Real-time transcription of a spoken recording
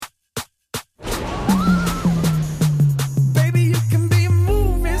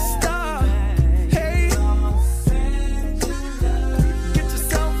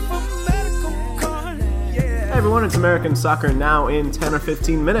It's American Soccer Now in 10 or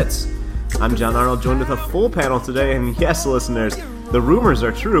 15 minutes. I'm John Arnold, joined with a full panel today, and yes, listeners, the rumors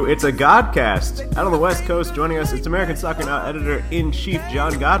are true. It's a Godcast. Out on the West Coast, joining us, it's American Soccer Now Editor-in-Chief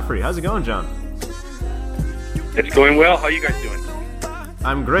John Godfrey. How's it going, John? It's going well. How are you guys doing?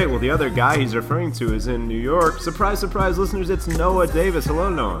 I'm great. Well, the other guy he's referring to is in New York. Surprise, surprise, listeners, it's Noah Davis. Hello,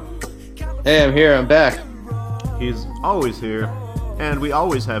 Noah. Hey, I'm here. I'm back. He's always here. And we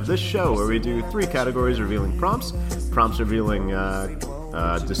always have this show where we do 3 categories revealing prompts revealing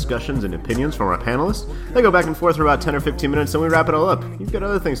discussions and opinions from our panelists. They go back and forth for about 10 or 15 minutes, and we wrap it all up. You've got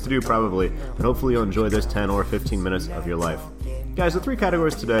other things to do probably, but hopefully you'll enjoy this 10 or 15 minutes of your life. Guys, the 3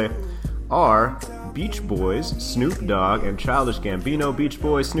 categories today are Beach Boys, Snoop Dogg, and Childish Gambino. Beach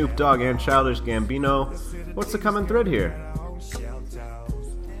Boys, Snoop Dogg, and Childish Gambino. What's the common thread here?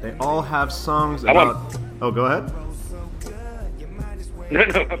 They all have songs about... Oh, go ahead. No,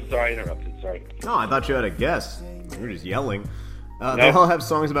 I'm sorry, I interrupted. Sorry. No, I thought you had a guess. You were just yelling. They all have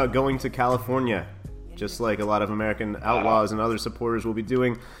songs about going to California, just like a lot of American outlaws and other supporters will be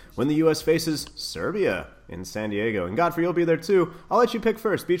doing when the U.S. faces Serbia in San Diego. And Godfrey, you'll be there too. I'll let you pick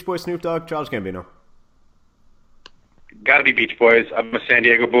first. Beach Boys, Snoop Dogg, Childish Gambino. Gotta be Beach Boys. I'm a San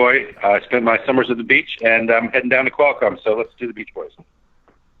Diego boy. I spent my summers at the beach, and I'm heading down to Qualcomm, so let's do the Beach Boys.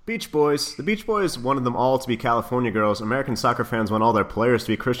 Beach Boys. The Beach Boys wanted them all to be California girls. American soccer fans want all their players to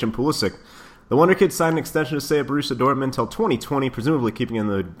be Christian Pulisic. The Wonder Kids signed an extension to stay at Borussia Dortmund until 2020, presumably keeping in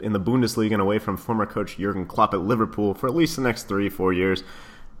the Bundesliga and away from former coach Jurgen Klopp at Liverpool for at least the next 3-4 years.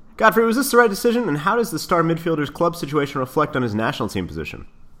 Godfrey, was this the right decision, and how does the star midfielder's club situation reflect on his national team position?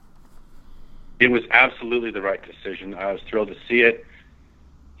 It was absolutely the right decision. I was thrilled to see it.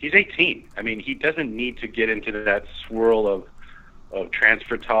 He's 18. I mean, he doesn't need to get into that swirl of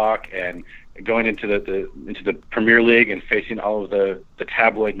transfer talk and going into the Premier League and facing all of the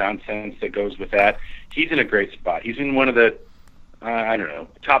tabloid nonsense that goes with that. He's in a great spot. He's in one of the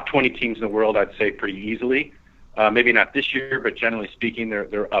top 20 teams in the world, I'd say, pretty easily. Maybe not this year, but generally speaking,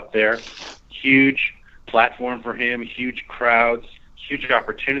 they're up there. Huge platform for him, huge crowds, huge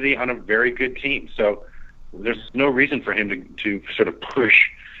opportunity on a very good team. So there's no reason for him to sort of push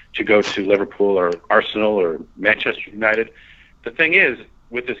to go to Liverpool or Arsenal or Manchester United. The thing is,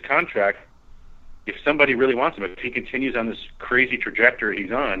 with this contract, if somebody really wants him, if he continues on this crazy trajectory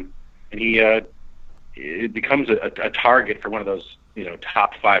he's on, and it becomes a target for one of those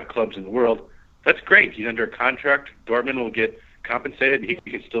top 5 clubs in the world, that's great. He's under a contract. Dortmund will get compensated. He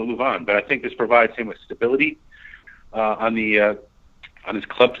can still move on. But I think this provides him with stability on the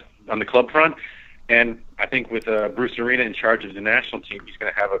club front. And I think with Bruce Arena in charge of the national team, he's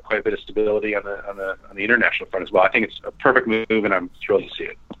going to have quite a bit of stability on the international front as well. I think it's a perfect move, and I'm thrilled to see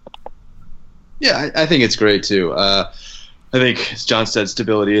it. Yeah, I think it's great too. I think, as John said,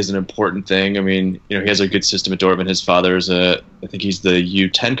 stability is an important thing. I mean, he has a good system at Dortmund. His father's I think he's the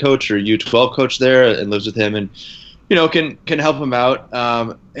U10 coach or U12 coach there, and lives with him, and can help him out.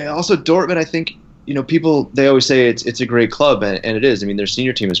 And also Dortmund, I think. People, they always say it's a great club, and it is. I mean, their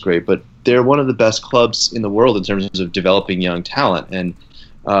senior team is great, but they're one of the best clubs in the world in terms of developing young talent. And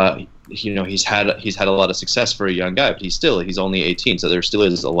he's had a lot of success for a young guy, but he's only 18, so there still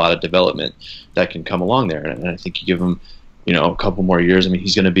is a lot of development that can come along there. And I think you give him a couple more years. I mean,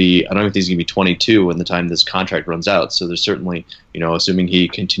 he's going to be, I don't think he's going to be 22 when the time this contract runs out. So there's certainly, assuming he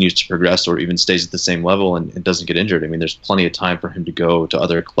continues to progress or even stays at the same level and doesn't get injured. I mean, there's plenty of time for him to go to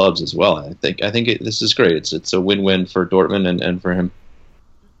other clubs as well. I think this is great. It's a win-win for Dortmund and for him.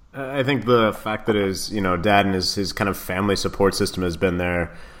 I think the fact that his, dad and his kind of family support system has been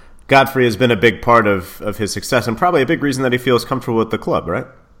there. Godfrey has been a big part of his success and probably a big reason that he feels comfortable with the club, right?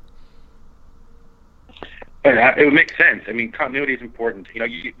 It would make sense. I mean, continuity is important.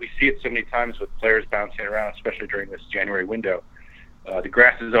 We see it so many times with players bouncing around, especially during this January window. The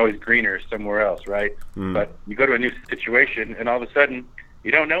grass is always greener somewhere else, right? But you go to a new situation, and all of a sudden,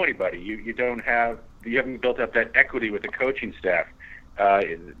 you don't know anybody. You haven't built up that equity with the coaching staff.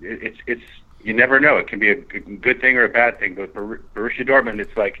 You never know. It can be a good thing or a bad thing. But Borussia Dortmund,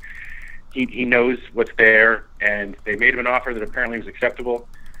 it's like he knows what's there, and they made him an offer that apparently was acceptable.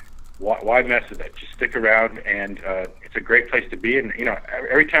 Why mess with it? Just stick around, and it's a great place to be. And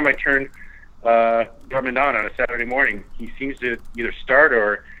every time I turn Dortmund on a Saturday morning, he seems to either start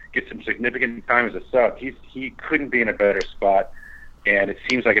or get some significant time as a sub. He couldn't be in a better spot, and it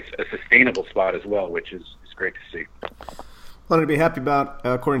seems like it's a sustainable spot as well, which is great to see. Plenty to be happy about,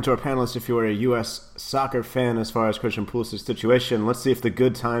 according to our panelists, if you are a U.S. soccer fan as far as Christian Pulisic's situation. Let's see if the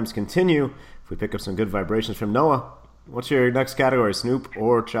good times continue, if we pick up some good vibrations from Noah. What's your next category, Snoop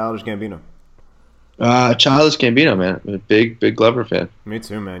or Childish Gambino? Childish Gambino, man. I'm a big Glover fan. Me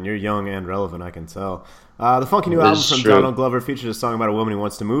too, man. You're young and relevant, I can tell. The funky new That album is from true. Donald Glover features a song about a woman who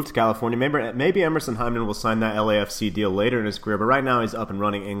wants to move to California. Maybe Emerson Hyndman will sign that LAFC deal later in his career, but right now he's up and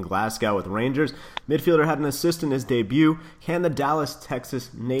running in Glasgow with Rangers. Midfielder had an assist in his debut. Can the Dallas,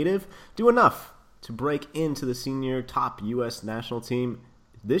 Texas native do enough to break into the senior top U.S. national team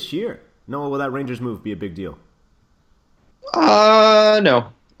this year? Noah, will that Rangers move be a big deal? No.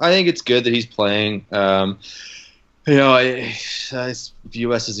 I think it's good that he's playing.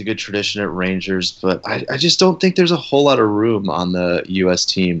 U.S. is a good tradition at Rangers, but I just don't think there's a whole lot of room on the U.S.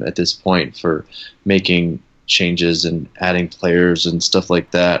 team at this point for making changes and adding players and stuff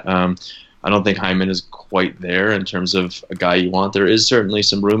like that. I don't think Hyman is quite there in terms of a guy you want. There is certainly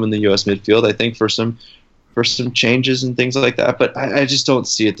some room in the U.S. midfield, I think, for some changes and things like that, but I just don't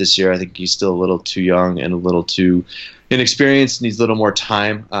see it this year. I think he's still a little too young and a little too inexperienced, needs a little more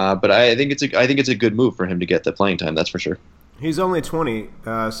time. But I think it's a good move for him to get the playing time. That's for sure. He's only 20,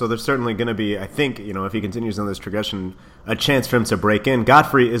 so there's certainly going to be, I think, if he continues on this progression, a chance for him to break in.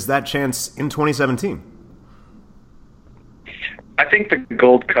 Godfrey, is that chance in 2017? I think the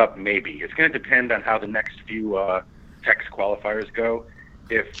Gold Cup, maybe. It's going to depend on how the next few Tex qualifiers go.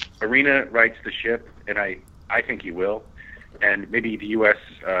 If Arena rights the ship, and I think he will, and maybe the U.S.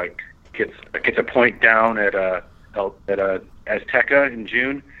 Gets a point down at Azteca in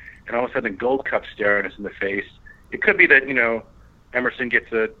June, and all of a sudden the Gold Cup staring us in the face. It could be that Emerson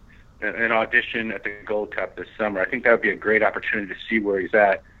gets an audition at the Gold Cup this summer. I think that would be a great opportunity to see where he's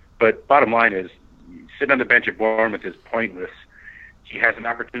at. But bottom line is, sitting on the bench at Bournemouth is pointless. He has an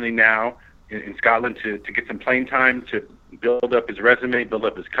opportunity now in Scotland to get some playing time, to build up his resume, build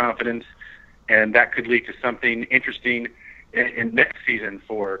up his confidence, and that could lead to something interesting in next season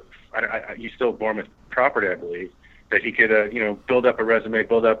for he's still Bournemouth property, I believe, that he could build up a resume,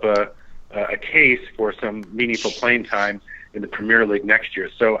 build up a case for some meaningful playing time in the Premier League next year.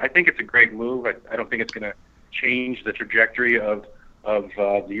 So I think it's a great move. I don't think it's going to change the trajectory of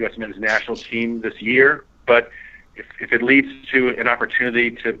the U.S. men's national team this year, but if it leads to an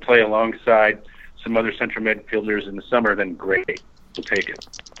opportunity to play alongside some other central midfielders in the summer, then great. We'll take it.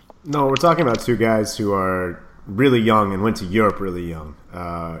 No, we're talking about two guys who are really young and went to Europe really young,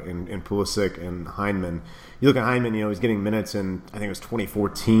 in Pulisic and Hyndman. You look at Hyndman, he's getting minutes in, I think it was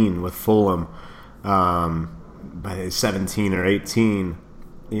 2014 with Fulham, by 17 or 18,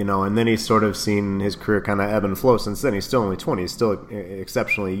 and then he's sort of seen his career kind of ebb and flow since then. He's still only 20. He's still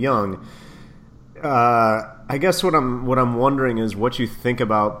exceptionally young. I guess what I'm wondering is what you think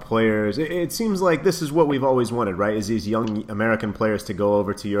about players. It seems like this is what we've always wanted, right? Is these young American players to go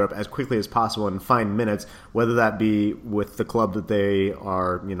over to Europe as quickly as possible and find minutes, whether that be with the club that they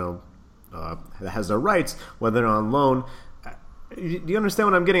are, that has their rights, whether they're on loan. Do you understand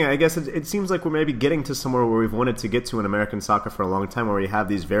what I'm getting at? I guess it seems like we're maybe getting to somewhere where we've wanted to get to in American soccer for a long time, where we have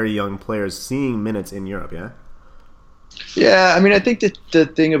these very young players seeing minutes in Europe, yeah? Yeah, I mean, I think that the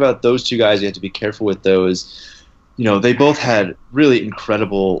thing about those two guys you have to be careful with, though, is, they both had really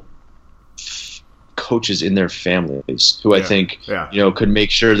incredible coaches in their families who I think, could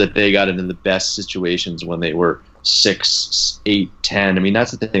make sure that they got into the best situations when they were 6, 8, 10. I mean,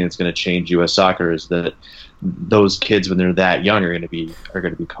 that's the thing that's going to change U.S. soccer, is that those kids, when they're that young, are going to be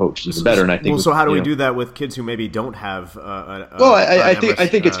coached even better. And I think. Well, so how do we do that with kids who maybe don't have? I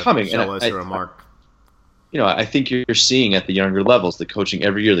think it's coming. And or a Mark. I think you're seeing at the younger levels, the coaching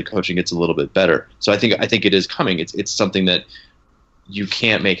every year, the coaching gets a little bit better. So I think it is coming. It's something that you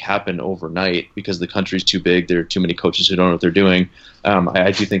can't make happen overnight because the country's too big. There are too many coaches who don't know what they're doing.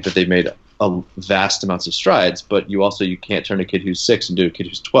 I do think that they've made a vast amounts of strides, but you can't turn a kid who's 6 into a kid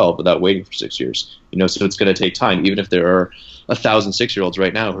who's 12 without waiting for 6 years. So it's going to take time. Even if there are 1,000 6-year-olds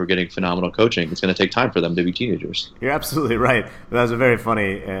right now who are getting phenomenal coaching, it's going to take time for them to be teenagers. You're absolutely right. That was a very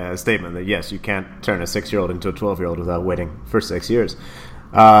funny statement that, yes, you can't turn a 6-year-old into a 12-year-old without waiting for 6 years.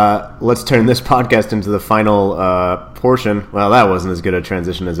 Let's turn this podcast into the final portion. Well, that wasn't as good a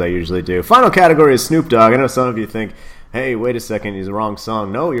transition as I usually do. Final category is Snoop Dogg. I know some of you think, hey, wait a second, he's the wrong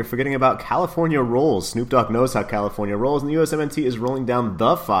song. No, you're forgetting about California Rolls. Snoop Dogg knows how California rolls, and the USMNT is rolling down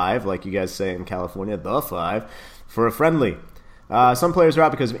the 5, like you guys say in California, the 5, for a friendly. Some players are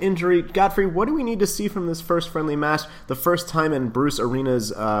out because of injury. Godfrey, what do we need to see from this first friendly match? The first time in Bruce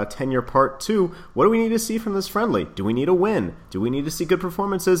Arena's tenure part 2. What do we need to see from this friendly? Do we need a win? Do we need to see good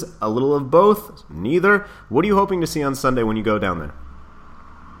performances? A little of both? Neither? What are you hoping to see on Sunday when you go down there?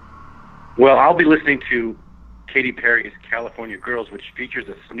 Well, I'll be listening to Katy Perry's California Girls, which features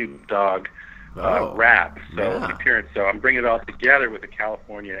a Snoop Dogg rap appearance. So I'm bringing it all together with the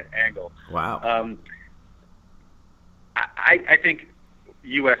California angle. Wow. I think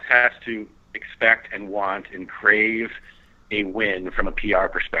U.S. has to expect and want and crave a win from a PR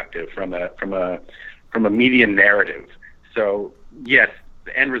perspective, from a from a media narrative. So yes,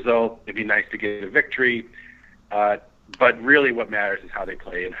 the end result, it'd be nice to get a victory, but really what matters is how they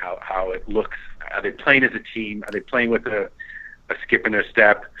play and how it looks. Are they playing as a team? Are they playing with a skip in their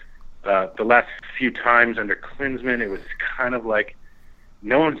step? The last few times under Klinsmann, it was kind of like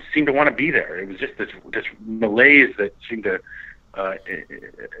no one seemed to want to be there. It was just this malaise that seemed to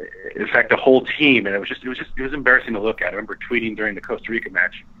affect the whole team, and it was embarrassing to look at. I remember tweeting during the Costa Rica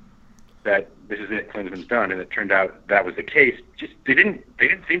match that this is it, Klinsmann's done, and it turned out that was the case. Just they didn't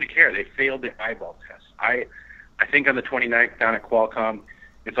seem to care. They failed the eyeball test. I think on the 29th down at Qualcomm,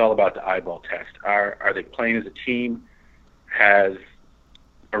 it's all about the eyeball test. Are they playing as a team? Has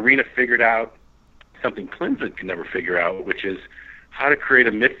Arena figured out something Klinsmann can never figure out, which is how to create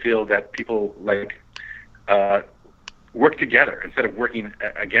a midfield that people like work together instead of working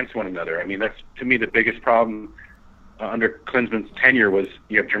against one another. I mean, that's to me the biggest problem under Klinsmann's tenure was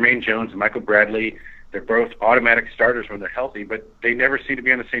you have Jermaine Jones and Michael Bradley. They're both automatic starters when they're healthy, but they never seem to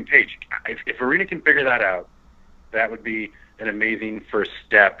be on the same page. If Arena can figure that out, that would be an amazing first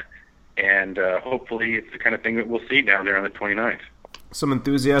step, and hopefully it's the kind of thing that we'll see down there on the 29th. Some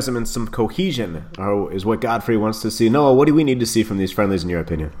enthusiasm and some cohesion is what Godfrey wants to see. Noah, what do we need to see from these friendlies in your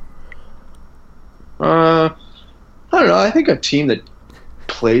opinion? I don't know. I think a team that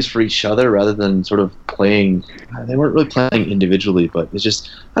plays for each other rather than sort of playing. They weren't really playing individually, but it's just,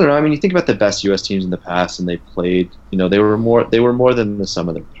 I don't know. I mean, you think about the best U.S. teams in the past, and they played. They were more than the sum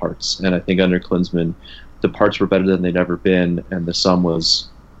of their parts. And I think under Klinsmann, the parts were better than they'd ever been, and the sum was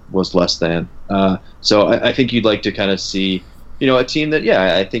less than. So I think you'd like to kind of see, a team that,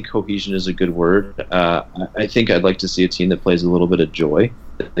 I think cohesion is a good word. I think I'd like to see a team that plays a little bit of joy.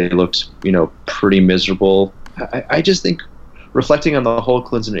 They looked, pretty miserable. I just think, reflecting on the whole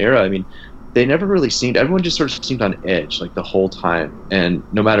Klinsmann era, I mean, they never really seemed. Everyone just sort of seemed on edge, like the whole time. And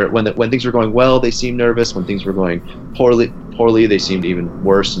no matter when things were going well, they seemed nervous. When things were going poorly, they seemed even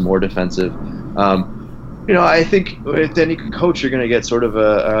worse and more defensive. I think with any coach, you're going to get sort of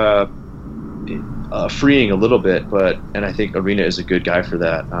a freeing a little bit, and I think Arena is a good guy for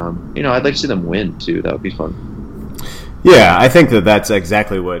that. I'd like to see them win too. That would be fun. Yeah, I think that's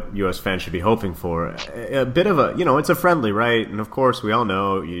exactly what U.S. fans should be hoping for. A bit of a, it's a friendly, right? And of course, we all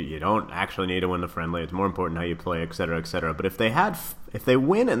know you don't actually need to win the friendly. It's more important how you play, et cetera, et cetera. But if they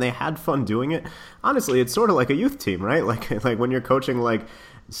win and they had fun doing it, honestly, it's sort of like a youth team, right? Like when you're coaching like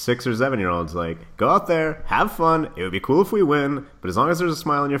 6 or 7-year-olds, like, go out there, have fun. It would be cool if we win, but as long as there's a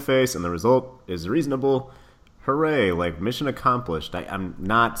smile on your face and the result is reasonable, hooray, like mission accomplished. I'm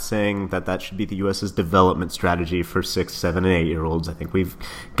not saying that should be the U.S.'s development strategy for 6, 7, and 8-year-olds. I think we've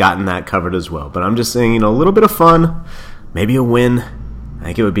gotten that covered as well. But I'm just saying, a little bit of fun, maybe a win. I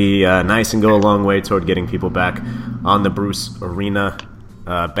think it would be nice and go a long way toward getting people back on the Bruce Arena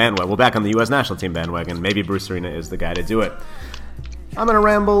bandwagon. Well, back on the U.S. national team bandwagon. Maybe Bruce Arena is the guy to do it. I'm going to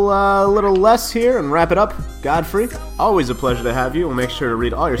ramble a little less here and wrap it up. Godfrey, always a pleasure to have you. We'll make sure to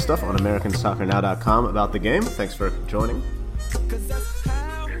read all your stuff on AmericanSoccerNow.com about the game. Thanks for joining.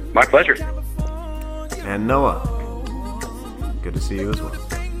 My pleasure. And Noah, good to see you as well.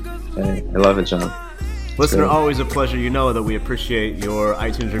 Hey, I love it, John. Listener, always a pleasure. You know that we appreciate your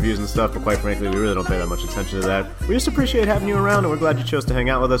iTunes reviews and stuff, but quite frankly, we really don't pay that much attention to that. We just appreciate having you around, and we're glad you chose to hang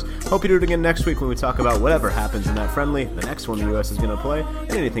out with us. Hope you do it again next week when we talk about whatever happens in that friendly, the next one the U.S. is going to play,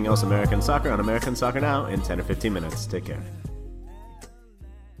 and anything else American soccer on American Soccer Now in 10 or 15 minutes. Take care.